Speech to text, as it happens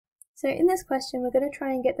So in this question, we're going to try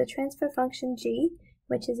and get the transfer function g,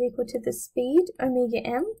 which is equal to the speed omega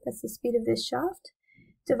m, that's the speed of this shaft,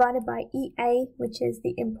 divided by EA, which is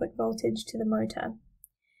the input voltage to the motor.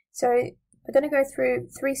 So we're going to go through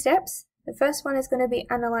 3 steps. The first one is going to be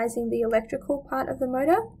analysing the electrical part of the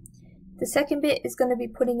motor. The second bit is going to be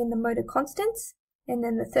putting in the motor constants. And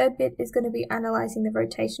then the third bit is going to be analysing the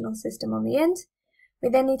rotational system on the end. We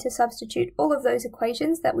then need to substitute all of those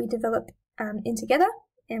equations that we developed in together,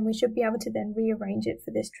 and we should be able to then rearrange it for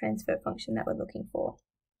this transfer function that we're looking for.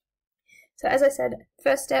 So as I said,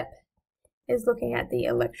 first step is looking at the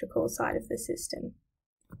electrical side of the system.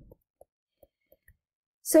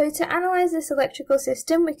 So to analyse this electrical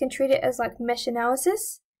system, we can treat it as like mesh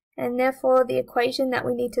analysis, and therefore the equation that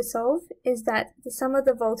we need to solve is that the sum of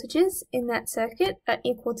the voltages in that circuit are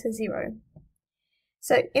equal to 0.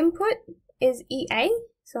 So input is EA,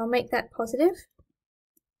 so I'll make that positive.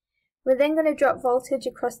 We're then going to drop voltage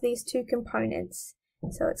across these 2 components.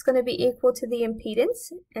 So it's going to be equal to the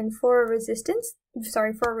impedance, and for a resistor,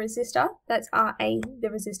 that's RA, the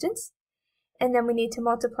resistance. And then we need to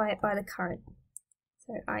multiply it by the current.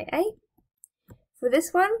 So IA. For this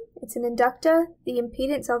one, it's an inductor. The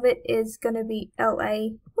impedance of it is going to be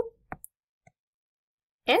LA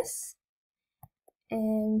S,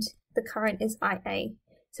 and the current is IA.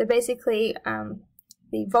 So basically,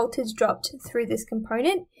 the voltage dropped through this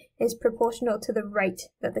component is proportional to the rate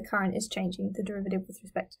that the current is changing, the derivative with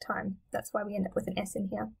respect to time. That's why we end up with an S in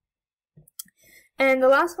here. And the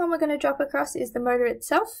last one we're going to drop across is the motor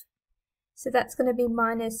itself. So that's going to be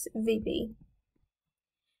minus VB.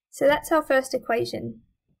 So that's our first equation.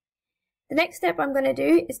 The next step I'm going to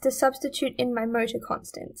do is to substitute in my motor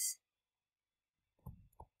constants.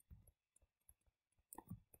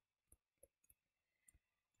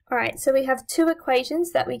 Alright, so we have 2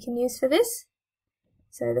 equations that we can use for this.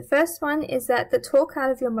 So the first one is that the torque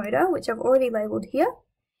out of your motor, which I've already labelled here,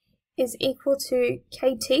 is equal to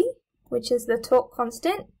KT, which is the torque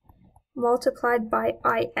constant, multiplied by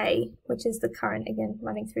IA, which is the current, again,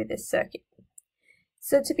 running through this circuit.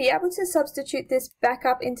 So to be able to substitute this back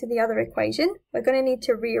up into the other equation, we're going to need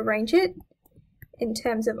to rearrange it in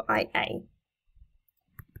terms of IA.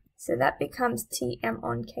 So that becomes Tm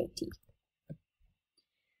on KT.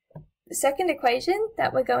 The second equation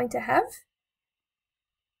that we're going to have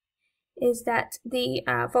is that the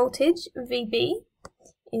voltage VB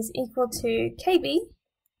is equal to KB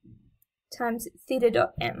times theta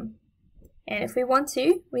dot m. And if we want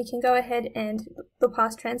to, we can go ahead and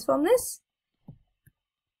Laplace transform this.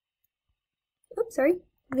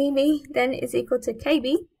 VB then is equal to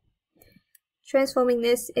KB. Transforming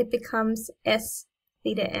this, it becomes S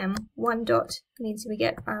theta m. 1 dot means we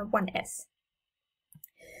get 1s.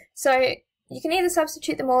 So you can either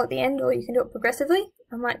substitute them all at the end, or you can do it progressively.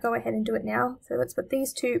 I might go ahead and do it now. So let's put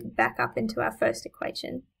these 2 back up into our first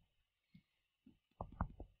equation.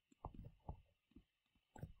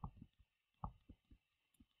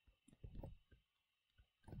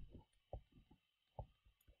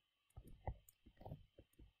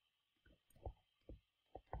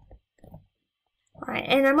 Alright,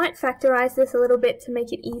 and I might factorize this a little bit to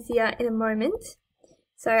make it easier in a moment.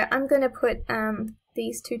 So I'm going to put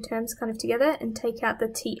these 2 terms kind of together and take out the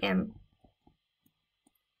Tm.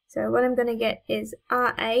 So what I'm going to get is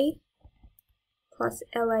RA plus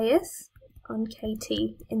LAS on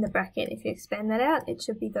KT in the bracket. If you expand that out, it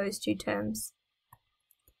should be those 2 terms.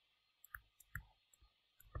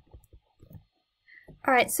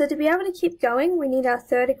 Alright, so to be able to keep going, we need our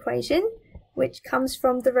third equation, which comes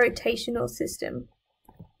from the rotational system.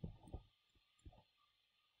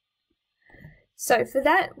 So for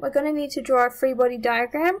that, we're going to need to draw a free body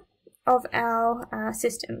diagram of our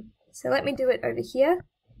system. So let me do it over here,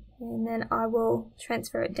 and then I will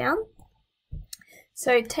transfer it down.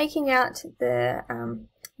 So taking out the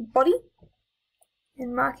body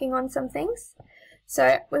and marking on some things.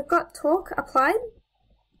 So we've got torque applied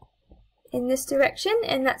in this direction,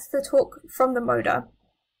 and that's the torque from the motor.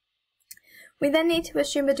 We then need to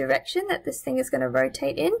assume a direction that this thing is going to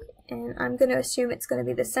rotate in, and I'm going to assume it's going to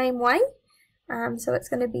be the same way. So it's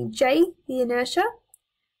going to be J, the inertia,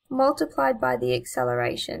 multiplied by the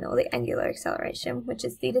acceleration, or the angular acceleration, which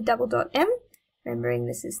is theta double dot m. Remembering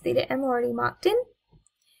this is theta m already marked in.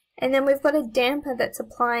 And then we've got a damper that's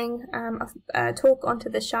applying a torque onto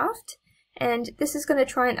the shaft, and this is going to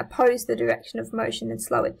try and oppose the direction of motion and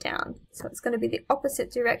slow it down. So it's going to be the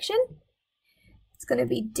opposite direction. It's going to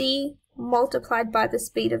be d multiplied by the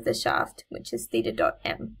speed of the shaft, which is theta dot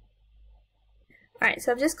m. Alright,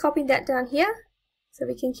 so I've just copied that down here, so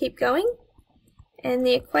we can keep going. And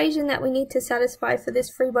the equation that we need to satisfy for this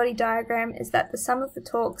free body diagram is that the sum of the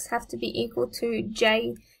torques have to be equal to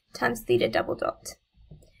J times theta double dot.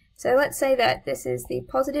 So let's say that this is the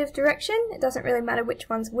positive direction. It doesn't really matter which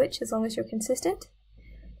one's which as long as you're consistent.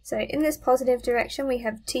 So in this positive direction we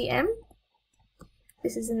have Tm.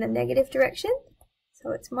 This is in the negative direction,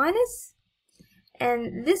 so it's minus.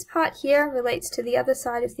 And this part here relates to the other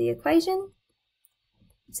side of the equation.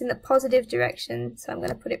 It's in the positive direction, so I'm going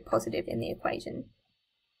to put it positive in the equation.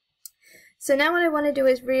 So now what I want to do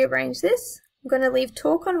is rearrange this. I'm going to leave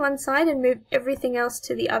torque on one side and move everything else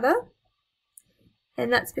to the other.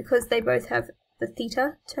 And that's because they both have the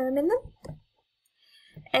theta term in them.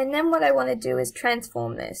 And then what I want to do is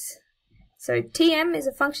transform this. So Tm is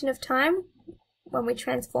a function of time. When we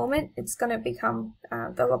transform it, it's going to become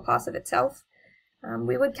the Laplace of itself.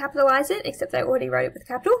 We would capitalize it, except I already wrote it with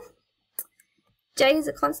capital. J is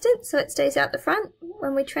a constant, so it stays out the front.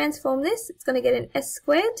 When we transform this, it's going to get an s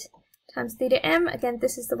squared times theta m. Again,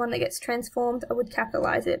 this is the one that gets transformed. I would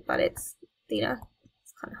capitalize it, but it's theta.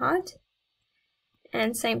 It's kind of hard.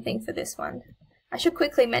 And same thing for this one. I should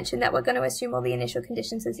quickly mention that we're going to assume all the initial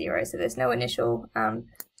conditions are zero, so there's no initial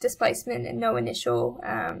displacement and no initial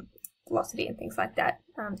velocity and things like that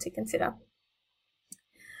to consider.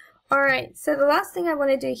 Alright, so the last thing I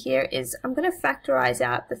want to do here is I'm going to factorize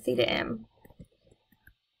out the theta m.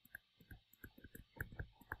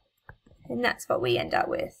 And that's what we end up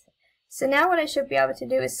with. So now what I should be able to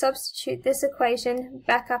do is substitute this equation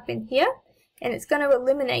back up in here, and it's going to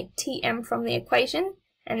eliminate Tm from the equation,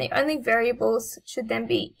 and the only variables should then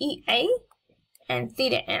be Ea and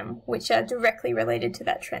theta m, which are directly related to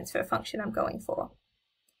that transfer function I'm going for.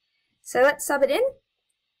 So let's sub it in.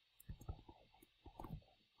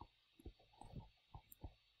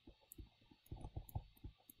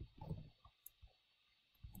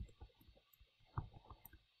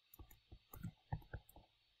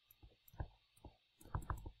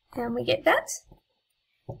 And we get that.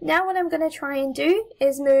 Now what I'm going to try and do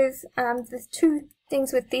is move the two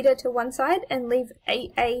things with theta to one side and leave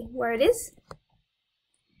Aa where it is.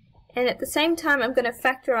 And at the same time I'm going to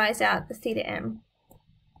factorize out the theta m.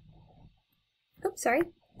 Oops, sorry,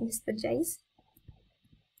 I missed the j's.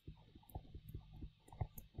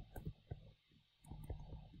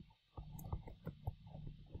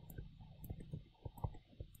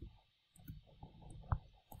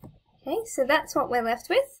 Okay, so that's what we're left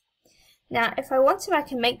with. Now, if I want to, I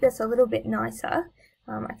can make this a little bit nicer.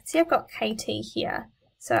 I can see I've got kt here,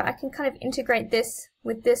 so I can kind of integrate this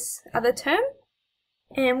with this other term.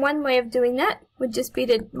 And one way of doing that would just be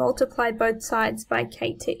to multiply both sides by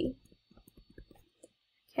kt.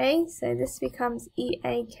 Okay, so this becomes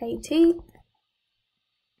EAKT,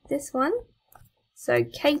 this one. So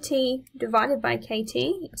kt divided by kt,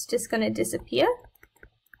 it's just going to disappear.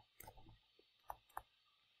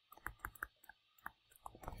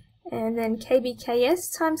 And then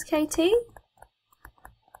kbks times kt,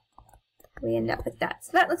 we end up with that.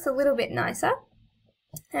 So that looks a little bit nicer.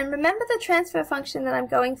 And remember the transfer function that I'm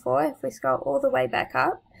going for, if we scroll all the way back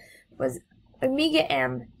up, was omega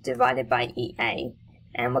m divided by Ea.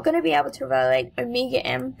 And we're going to be able to relate omega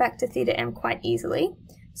m back to theta m quite easily.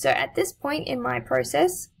 So at this point in my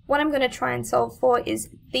process, what I'm going to try and solve for is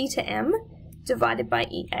theta m divided by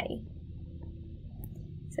Ea.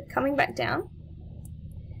 So coming back down,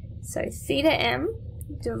 so theta m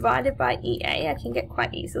divided by Ea I can get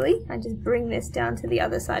quite easily. I just bring this down to the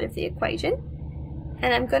other side of the equation.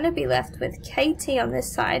 And I'm going to be left with kt on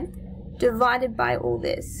this side divided by all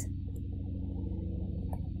this.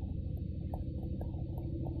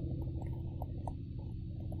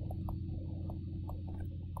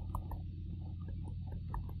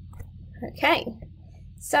 Okay,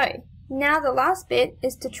 so now the last bit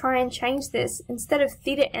is to try and change this. Instead of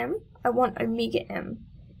theta m, I want omega m.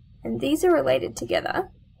 And these are related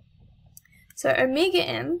together. So omega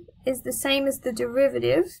m is the same as the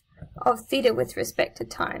derivative of theta with respect to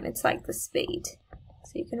time. It's like the speed.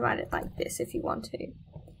 So you can write it like this if you want to.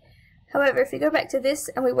 However, if we go back to this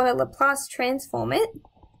and we want to Laplace transform it,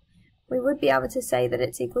 we would be able to say that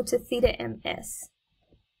it's equal to theta ms.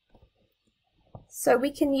 So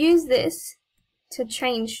we can use this to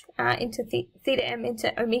change into theta m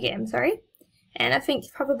into omega m, sorry. And I think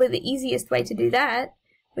probably the easiest way to do that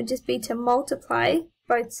would just be to multiply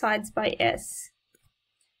both sides by s.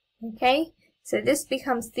 Okay, so this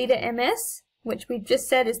becomes theta ms, which we've just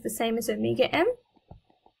said is the same as omega m.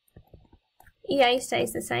 Ea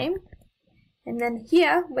stays the same. And then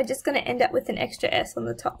here, we're just going to end up with an extra s on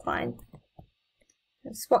the top line.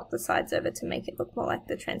 I'll swap the sides over to make it look more like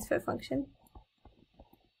the transfer function.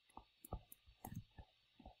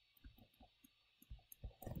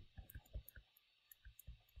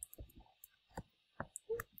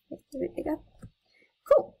 A bit bigger.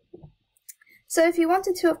 Cool. So if you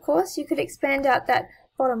wanted to, of course, you could expand out that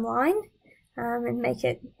bottom line and make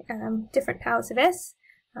it different powers of S.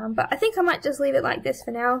 But I think I might just leave it like this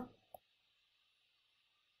for now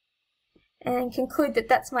and conclude that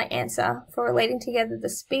that's my answer for relating together the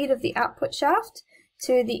speed of the output shaft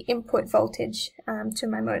to the input voltage to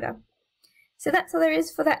my motor. So that's all there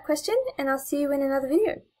is for that question, and I'll see you in another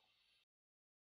video.